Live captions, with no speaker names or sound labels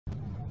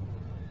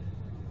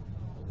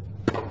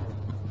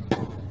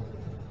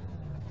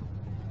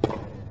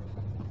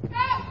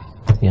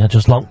Yeah,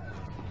 just long.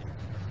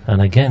 And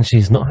again,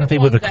 she's not happy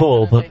with the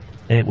call, but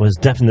it was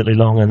definitely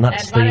long, and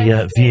that's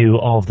the view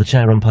of the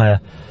chair umpire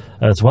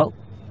as well.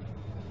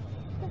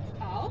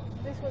 Out?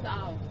 This was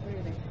out,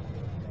 really.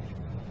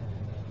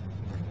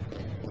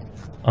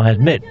 I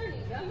admit,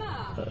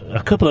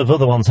 a couple of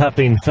other ones have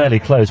been fairly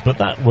close, but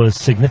that was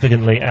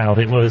significantly out.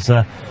 It was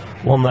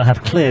one that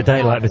had clear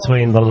daylight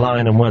between the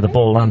line and where the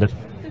ball landed.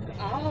 It's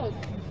out.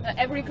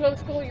 Every close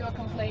call you are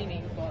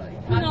complaining for.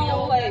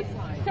 No way.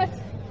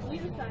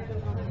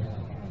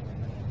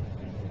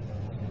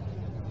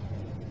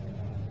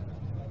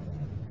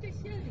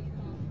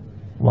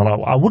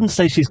 Well, I wouldn't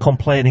say she's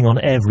complaining on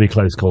every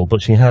close call,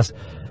 but she has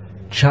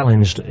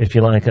challenged, if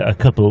you like, a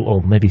couple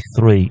or maybe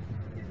three.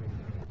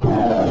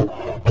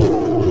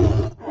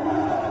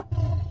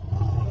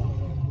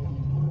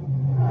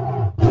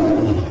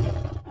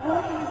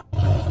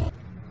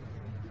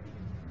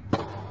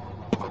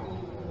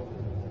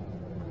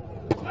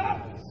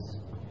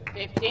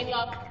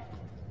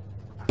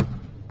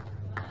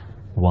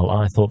 Well,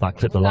 I thought that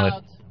clipped the line.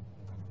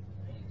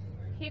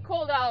 He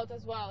called out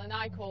as well, and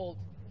I called.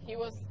 He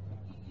was...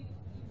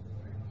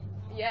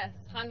 Yes,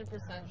 100%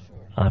 sure.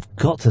 I've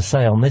got to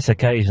say, on this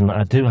occasion,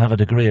 I do have a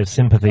degree of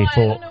sympathy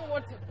for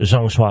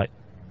Zhang Shuai.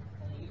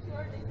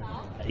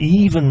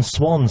 Even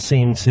Swan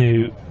seemed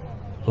to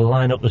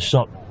line up the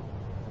shot.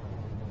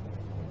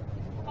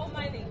 How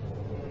many?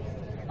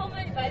 How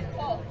many by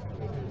call?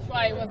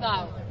 Shuai was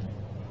out.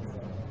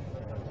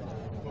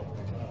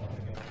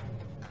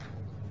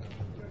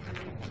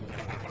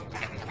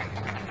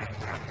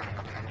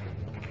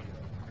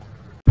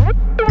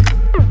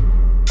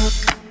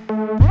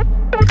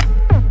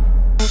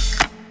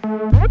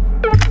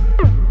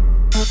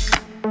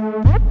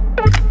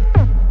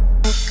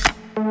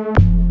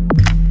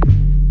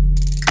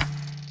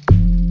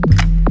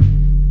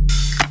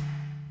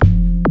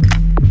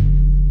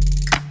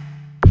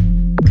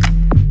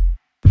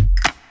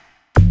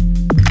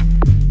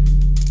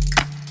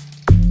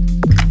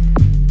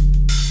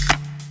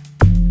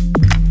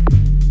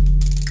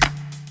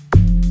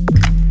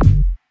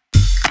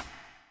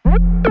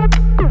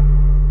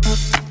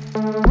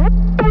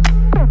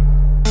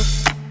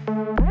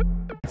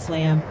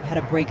 Slam had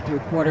a breakthrough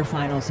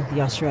quarterfinals of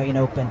the Australian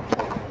Open.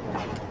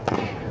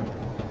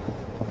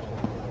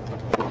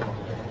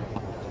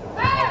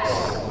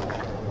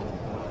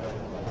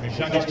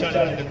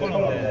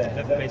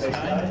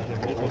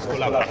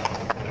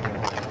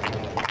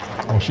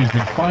 Oh, she's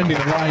been finding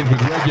the lines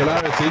with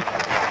regularity.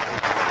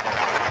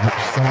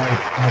 Which side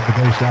of the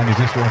baseline is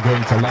this one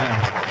going to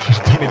land? She's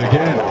done it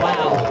again.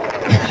 Wow.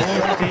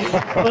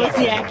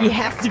 Wozniacki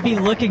has to be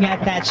looking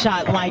at that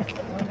shot like,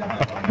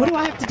 what do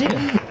I have to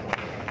do?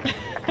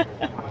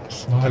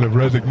 Smile of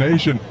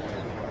resignation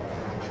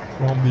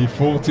from the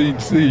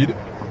 14th seed.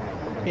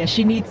 Yeah,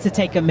 she needs to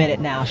take a minute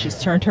now. She's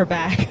turned her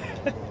back.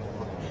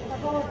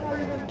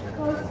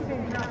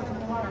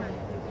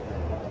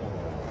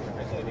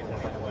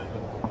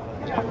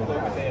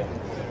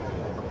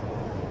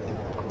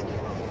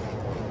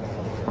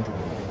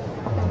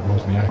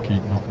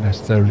 Wozniacki not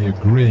necessarily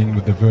agreeing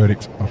with the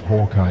verdict of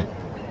Hawkeye.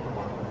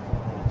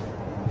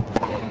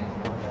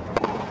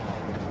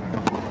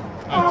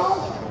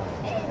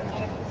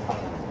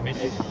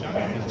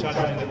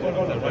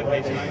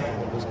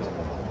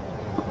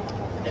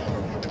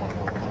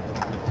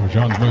 Well,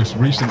 Zhang's most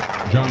recent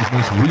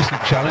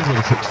challenge was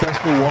a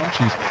successful one.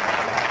 She's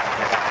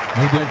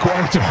made the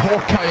inquiry to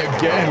Hawkeye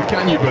again.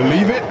 Can you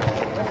believe it?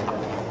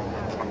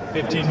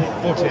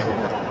 15-14.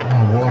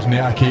 Oh,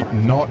 Wozniacki,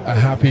 not a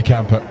happy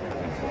camper.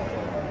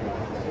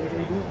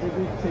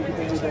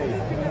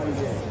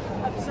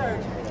 Absurd.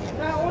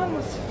 That one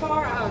was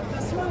far out.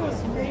 This one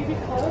was maybe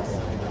close,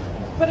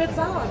 but it's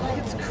out. Like,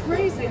 it's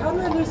crazy. How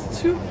did I lose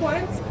 2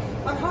 points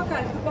on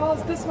Hawkeye if the ball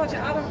is this much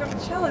out of the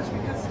challenge?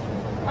 Because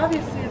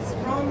obviously it's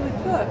wrongly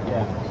put.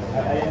 Yeah,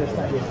 I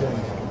understand your point.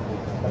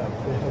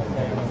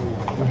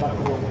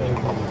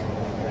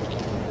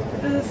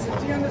 Do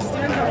you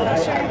understand how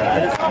frustrating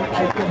it is? I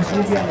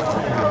completely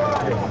understand.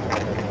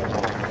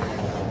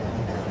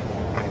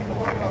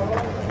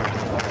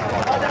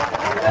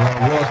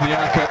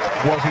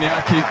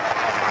 Wozniacki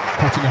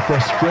putting a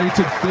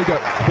frustrated figure,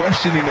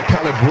 questioning the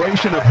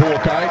calibration of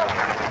Hawkeye.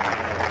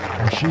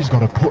 And she's got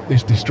to put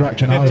this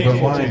distraction out of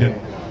her mind. And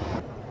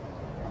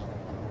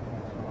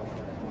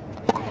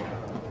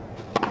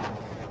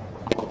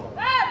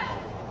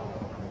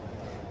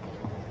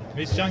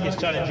Miss Zhang is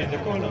challenging the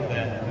call on the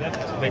left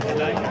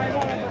baseline.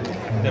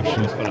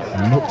 She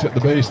looked at the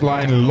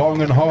baseline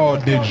long and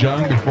hard, did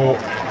Zhang, before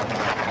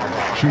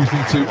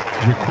choosing to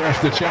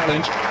request a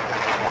challenge.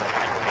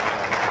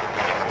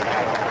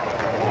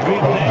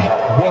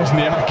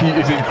 Wozniacki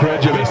is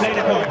incredulous. Replay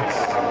the points.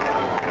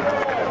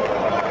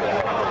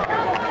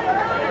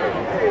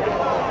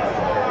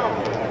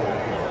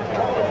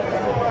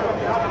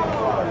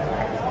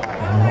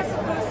 How am I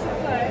supposed to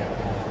play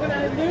when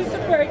I lose a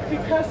break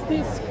because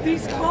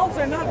these calls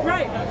are not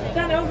right?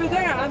 Then over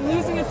there, I'm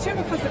losing it too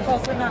because the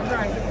calls are not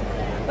right.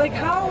 Like,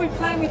 how are we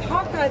playing with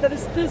Hawkeye that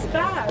is this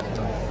bad?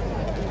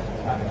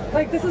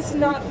 Like, this is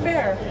not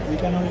fair. We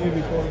can only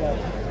record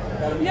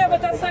that. Yeah,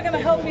 but that's not going to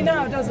help me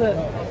now, does it?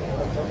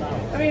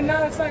 I mean,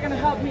 now it's not going to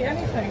help me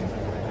anything.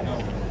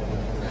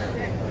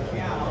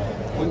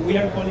 We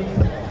are calling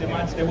the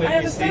match the way I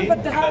understand,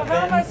 but how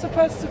am I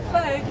supposed to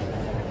play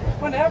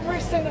when every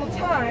single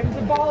time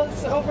the ball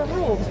is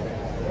overruled?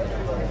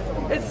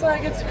 It's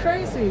like, it's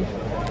crazy.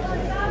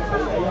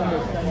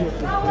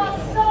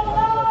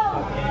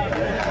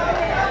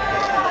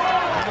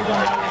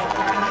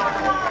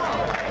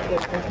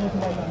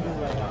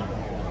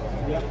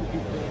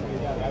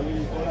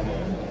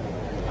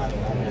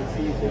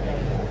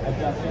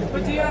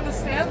 But do you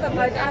understand that,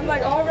 like, I'm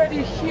like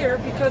already here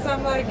because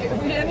I'm like,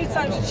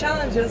 anytime she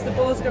challenges, the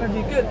ball is going to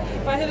be good.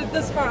 If I hit it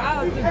this far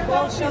out, the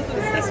ball shows that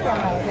it's this far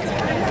out.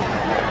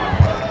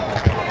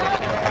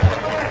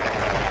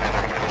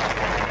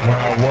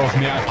 Well,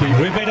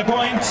 Wozniacki We made a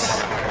point.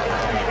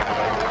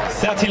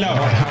 30 love.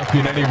 not happy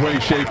in any way,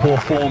 shape or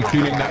form,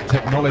 feeling that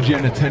technology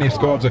and the tennis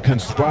gods are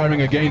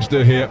conspiring against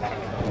her here.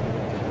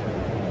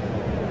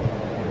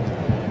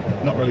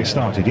 Not really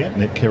started yet.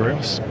 Nick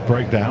Kyrgios,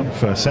 breakdown,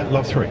 first set,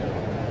 love 3.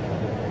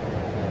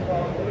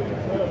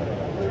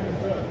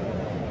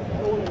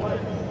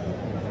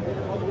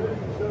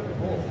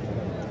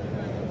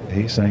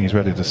 He's saying he's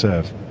ready to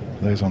serve.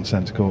 Those on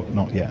centre court,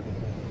 not yet.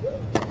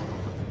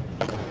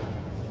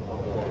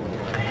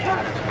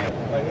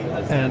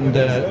 And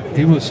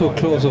he was so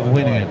close of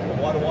winning it.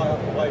 Why do I have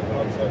to wait when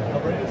I'm serving?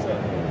 I'm ready to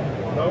serve.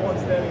 No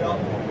one's standing up.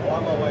 Why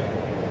am I waiting?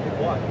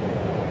 Why?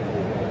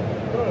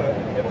 No,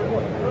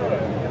 everyone.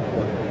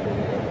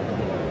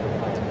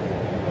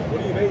 What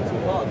do you mean too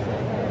fast?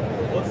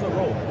 What's the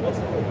rule?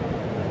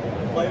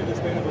 Play to the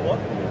speed of the what?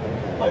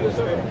 Play to the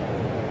speed.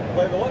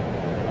 Play the what?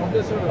 Of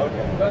the server.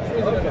 Okay. That's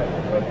reasonable. Okay.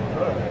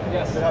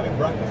 Yes. So having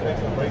practice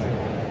makes it crazy.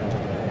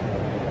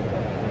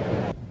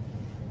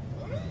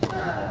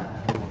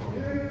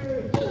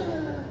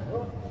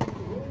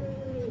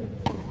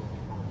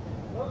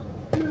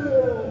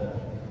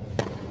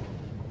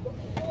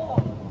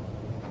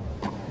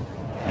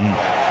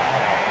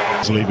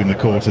 Leaving the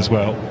court as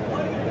well.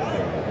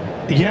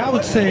 Yeah, I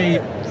would say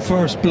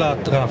first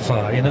blood,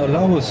 Rafa. You know, a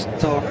lot was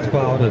talked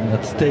about and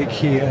at stake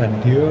here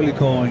and the early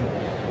going.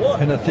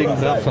 And I think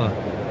Rafa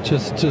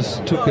just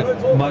took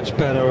it much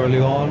better early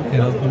on. You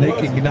know,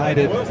 Nick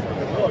ignited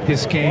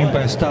his game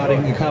by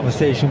starting a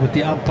conversation with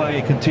the umpire.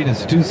 He continues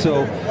to do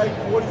so.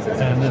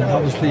 And then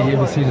obviously here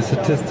we see the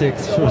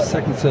statistics. First,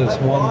 second serves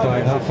won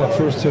by Rafa,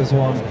 first serves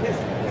won.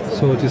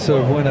 So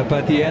deserved winner.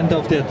 By the end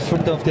of that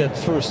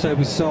first set,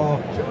 we saw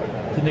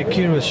the Nick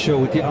Kyrgios show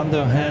with the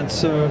underhand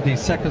serve, the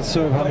second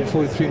serve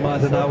 143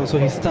 miles an hour, so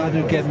he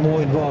started to get more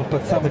involved,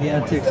 but some of the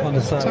antics on the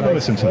side. Let's have a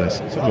listen to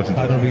this.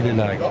 I don't really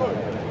like. Don't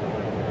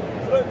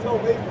tell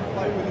me to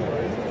play with him,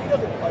 right? He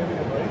doesn't play with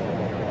him,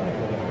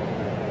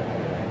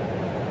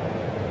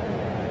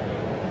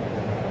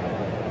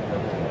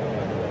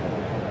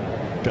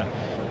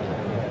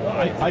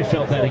 right? I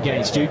felt that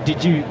against you.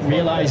 Did you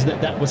realise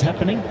that that was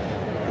happening?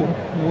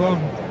 Well,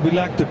 we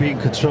like to be in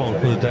control,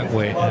 put it that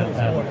way, and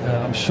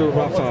I'm sure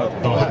Rafa...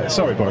 Oh,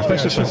 sorry, Boris,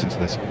 let's just listen to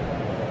this.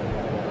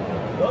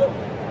 No?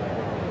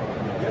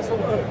 Yes or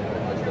no?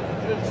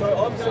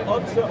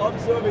 So I'm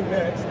serving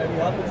next, and he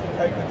happens to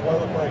take the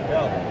toilet break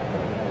out.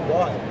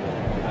 Why?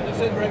 I just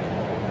said break.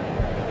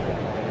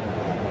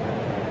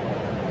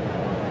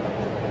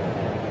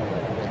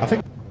 I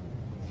think...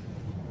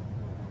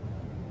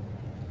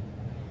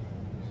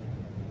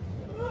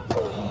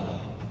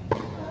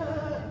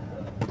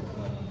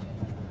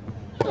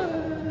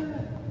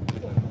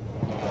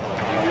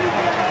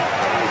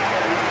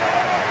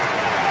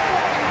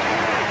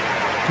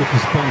 Good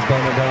response by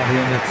Nadal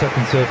here in that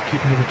second serve,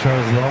 keeping the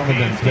returns long and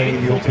then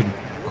playing the open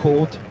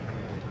court.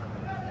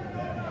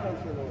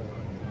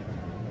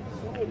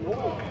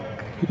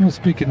 We don't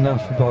speak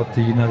enough about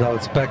the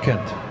Nadal's backhand.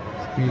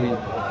 It's really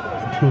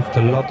improved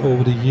a lot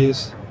over the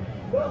years.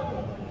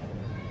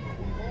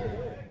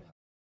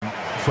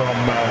 From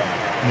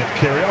Nick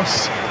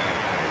Kyrgios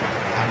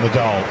and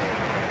Nadal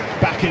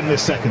back in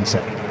this second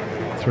set.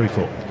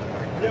 3-4.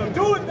 Yeah,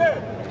 do it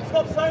then!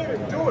 Stop saying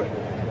it, do it!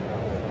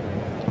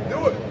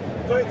 Do it!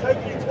 It's only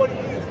taken you 20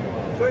 years.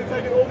 It's only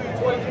taken all you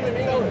 20 years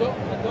to tell it.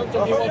 Don't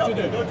tell me what to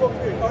do. Don't talk to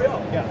me, hurry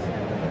up. Yes.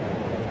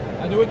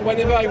 I do it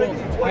whenever I want.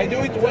 I do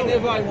it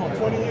whenever I want.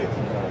 20 years.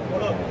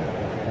 What up?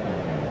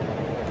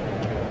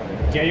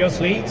 Kyrgios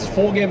leads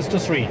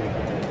 4-3.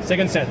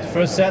 Second set.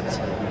 First set,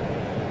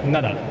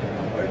 Nadal.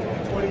 It took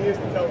me 20 years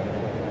to tell it.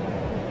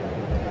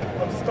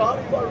 I'm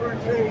starting my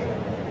routine,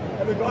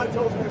 and the guy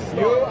tells me to stop.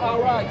 You are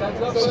right.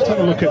 Let's have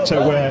a look at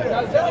where,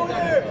 Tell him!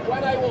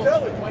 When I want.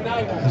 Tell it. When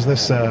I want. as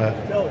this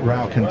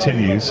row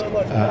continues,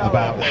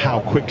 about how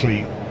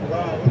quickly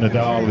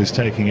Nadal is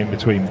taking in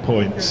between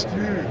points.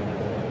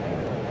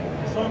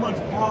 So much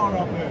power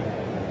up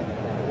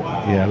there.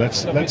 Wow. Yeah,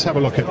 let's have a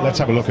look at this.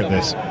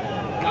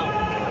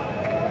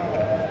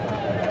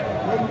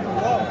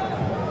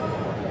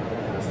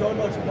 So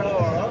much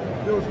power, huh?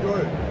 Feels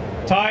good.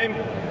 Time.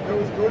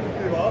 Feels good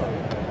for you, huh?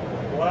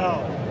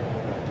 Wow.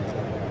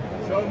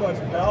 so much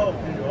power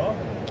for you, huh?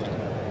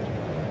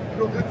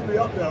 Feel good to be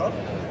up there, huh?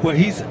 Well,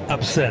 he's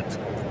upset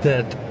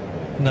that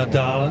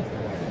Nadal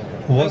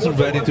wasn't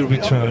ready to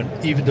return,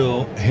 even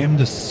though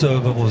the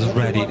server was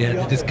ready. They had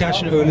a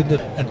discussion earlier,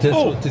 and that's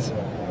what this.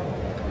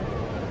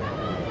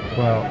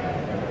 Well,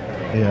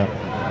 yeah.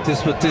 This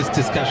is what this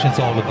discussion is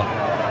all about.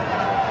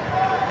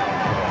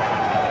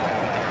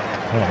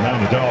 Well, now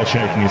Nadal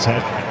shaking his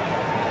head.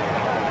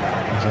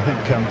 As I think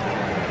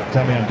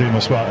Damian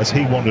Dumassois, as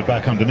he wandered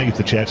back underneath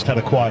the chair, just had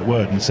a quiet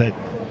word and said,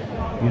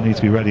 "You need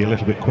to be ready a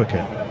little bit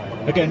quicker."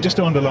 Again, just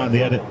to underline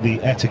the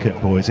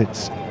etiquette, boys,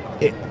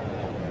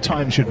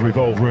 time should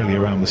revolve really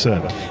around the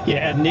server.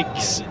 Yeah, and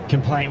Nick's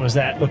complaint was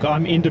that, look,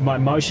 I'm into my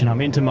motion,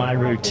 I'm into my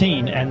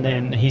routine, and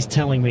then he's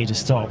telling me to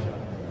stop.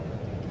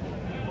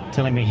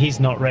 Telling me he's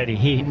not ready.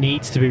 He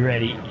needs to be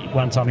ready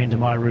once I'm into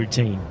my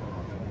routine.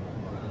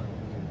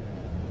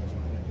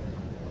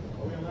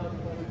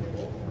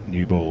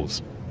 New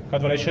balls.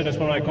 Card violation,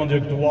 sportsmanlike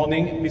conduct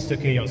warning, Mr.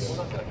 Kyrgios.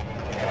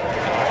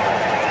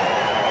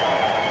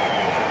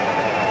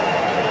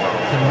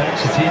 The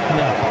match is heating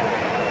up.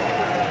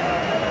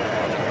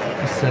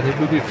 He said it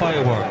will be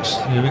fireworks.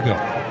 Here we go.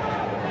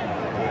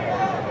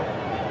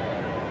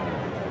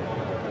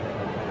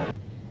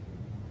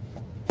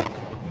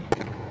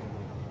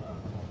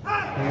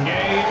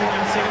 Game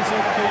and seconds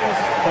of Kyrgios.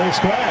 All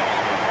square.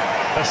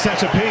 A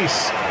set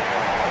apiece.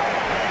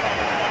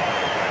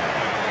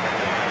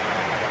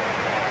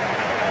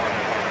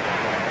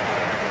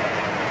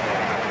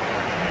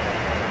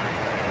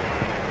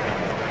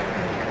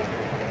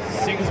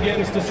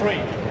 Games to 3.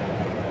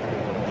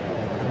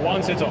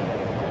 1 set on.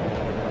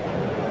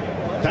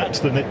 That's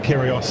the Nick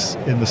Kyrgios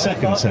in the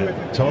second set,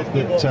 Todd,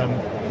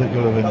 that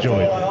you'll have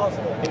enjoyed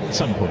at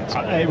some point.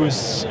 It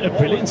was a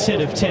brilliant set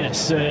of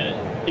tennis.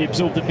 He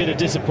absorbed a bit of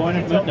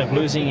disappointment of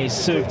losing his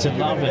serve to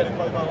Love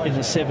in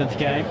the 7th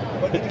game.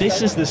 But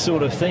this is the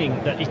sort of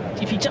thing that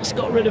if he just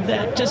got rid of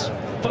that, just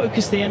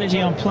focus the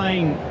energy on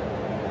playing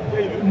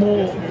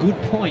more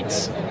good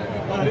points,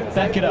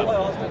 back it up.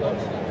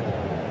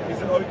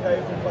 Is it okay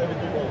if we play with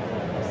new balls?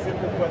 A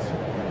simple question.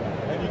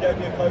 And you gave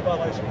me a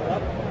co-violation for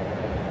that?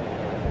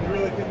 You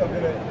really think I'm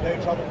going to get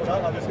in trouble for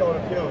that? I'll just go and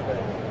appeal it then.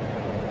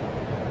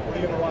 What are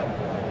you going to write?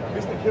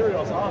 Mr.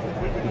 Kyrgios asked if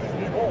we could use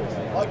new balls.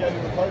 I gave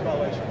him a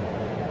co-violation.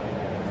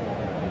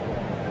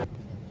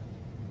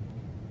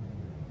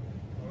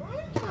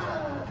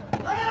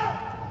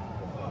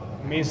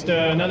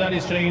 Mr. Nadal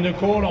is checking the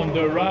call on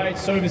the right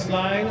service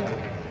line.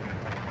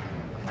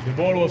 The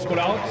ball was called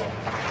out.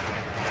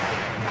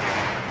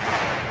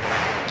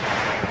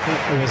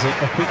 It was a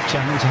quick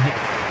challenge. I think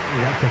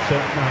Rafa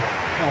felt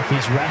off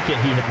his racket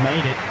he had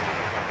made it.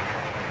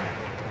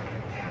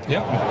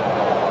 Yeah.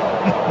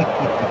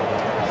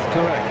 That's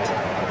correct.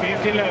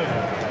 15-11.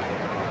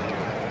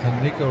 And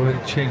Nick already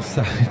changed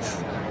sides.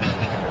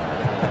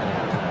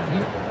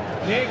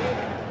 Nick,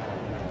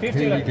 15-11.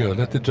 Here we go.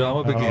 Let the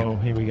drama begin. Oh,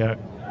 here we go.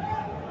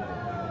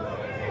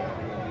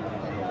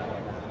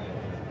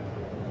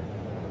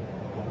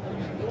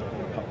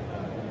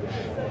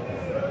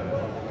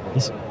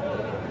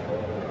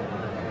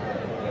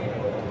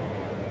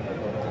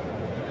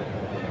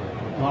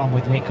 I'm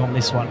with Nick on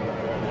this one.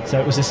 So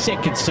it was a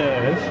second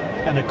serve,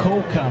 and a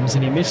call comes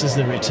and he misses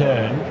the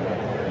return,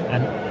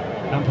 and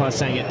umpire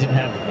saying it didn't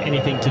have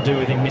anything to do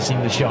with him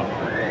missing the shot.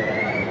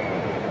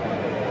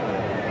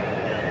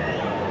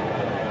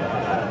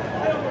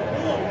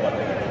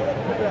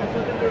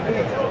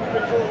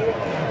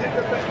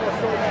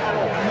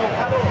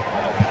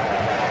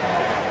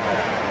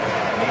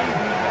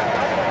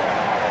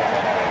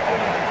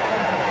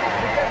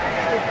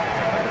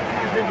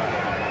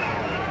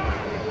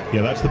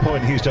 Yeah, that's the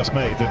point he's just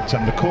made, that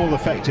the call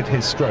affected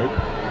his stroke,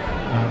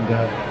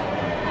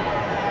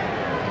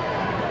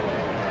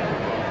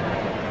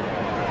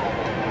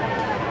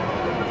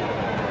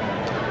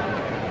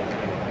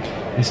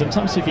 and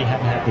sometimes if he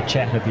hadn't had the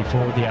chatter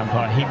before the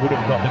umpire, he would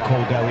have got the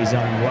call go his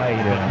own way,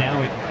 but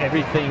now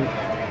everything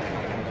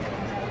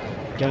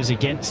goes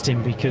against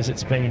him because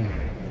it's been...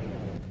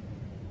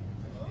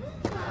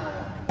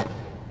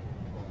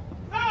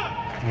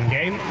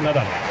 Game,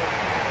 Nadal.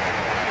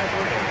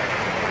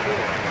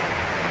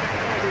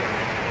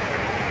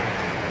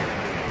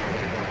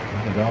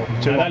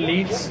 Nadal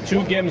leads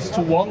 2 games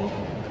to 1.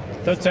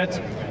 Third set,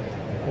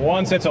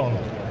 1 set on.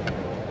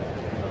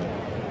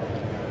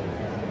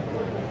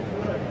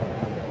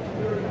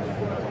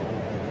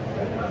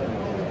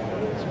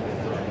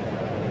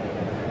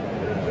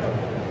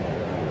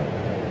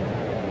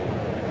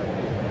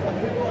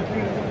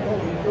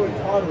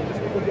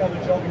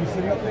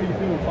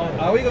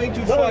 Are we going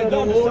to fight the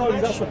war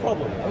match? That's the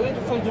problem. Are we going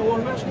to fight the war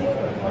match, Nick?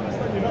 I'm just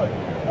letting you know.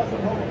 That's the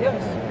problem.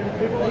 Yes.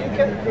 You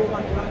can feel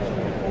like you're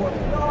actually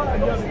important. No, I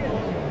don't see it.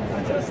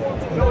 I just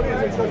want to know.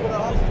 Because when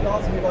I asked you,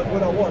 ask me like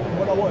what I want.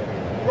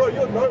 Bro,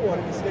 you're no one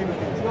in the scheme of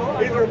things.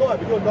 Neither am I,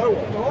 but you're no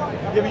one.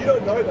 Yeah, but you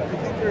don't know that. You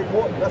think you're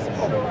important. That's the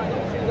problem.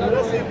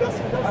 That's the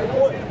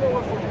point.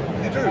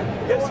 You do.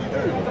 Yes, you do.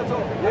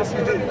 Yes,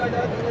 you did.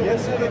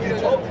 Yes, you did. You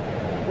told.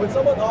 When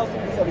someone asked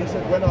me something, he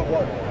said, when I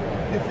won.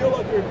 You feel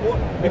like you're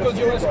important. Because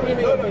you were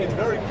screaming No, at me. it's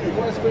very cute.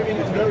 You were screaming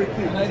It's at me. very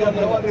cute. And I You have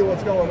don't no know. idea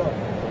what's going on.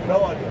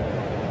 No idea.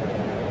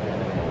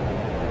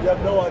 You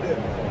have no idea.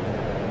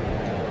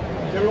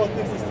 Everyone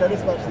thinks this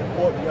tennis match is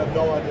important. You have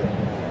no idea.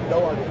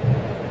 No idea.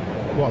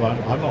 Well,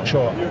 I'm not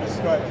sure. You're a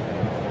disgrace.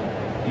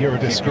 You're a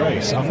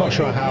disgrace. I'm not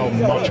sure how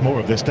much more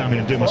of this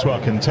Damien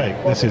Dumassois can take.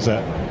 This is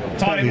a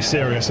fairly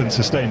serious and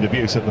sustained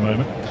abuse at the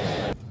moment.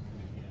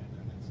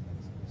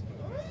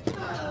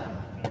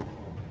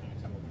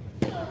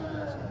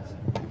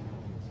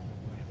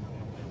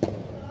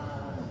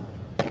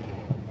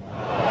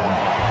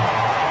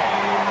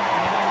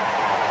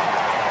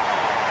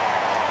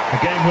 A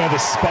game where the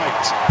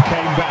spite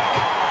came back,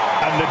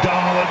 and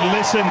Nadal, and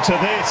listen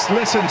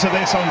to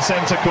this on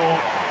centre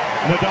court.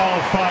 Nadal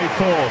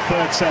 5-4,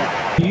 third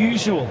set.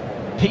 Usual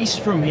piece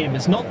from him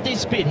is not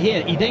this bit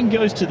here. He then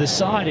goes to the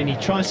side and he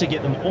tries to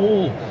get them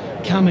all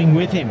coming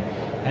with him,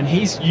 and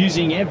he's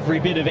using every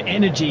bit of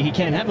energy he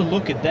can. Have a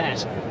look at that.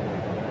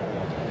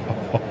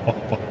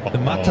 The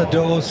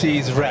matador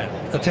sees red.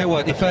 I tell you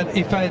what,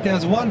 if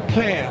there's one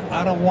player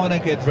I don't want to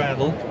get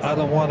rattled, I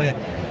don't want to,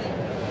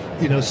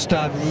 you know,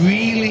 start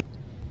really.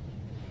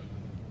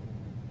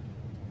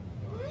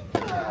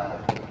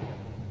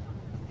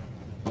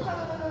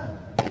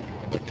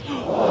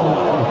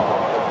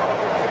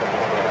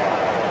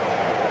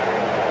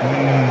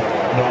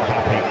 Not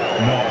happy,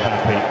 not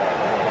happy.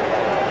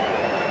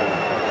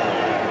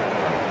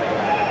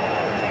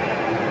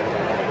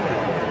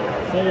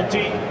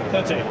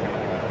 $40-30.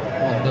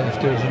 Wonder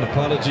if there's an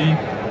apology.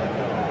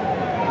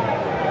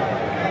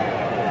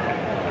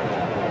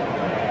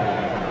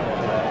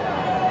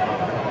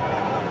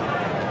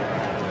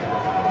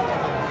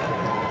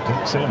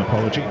 Didn't see an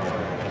apology.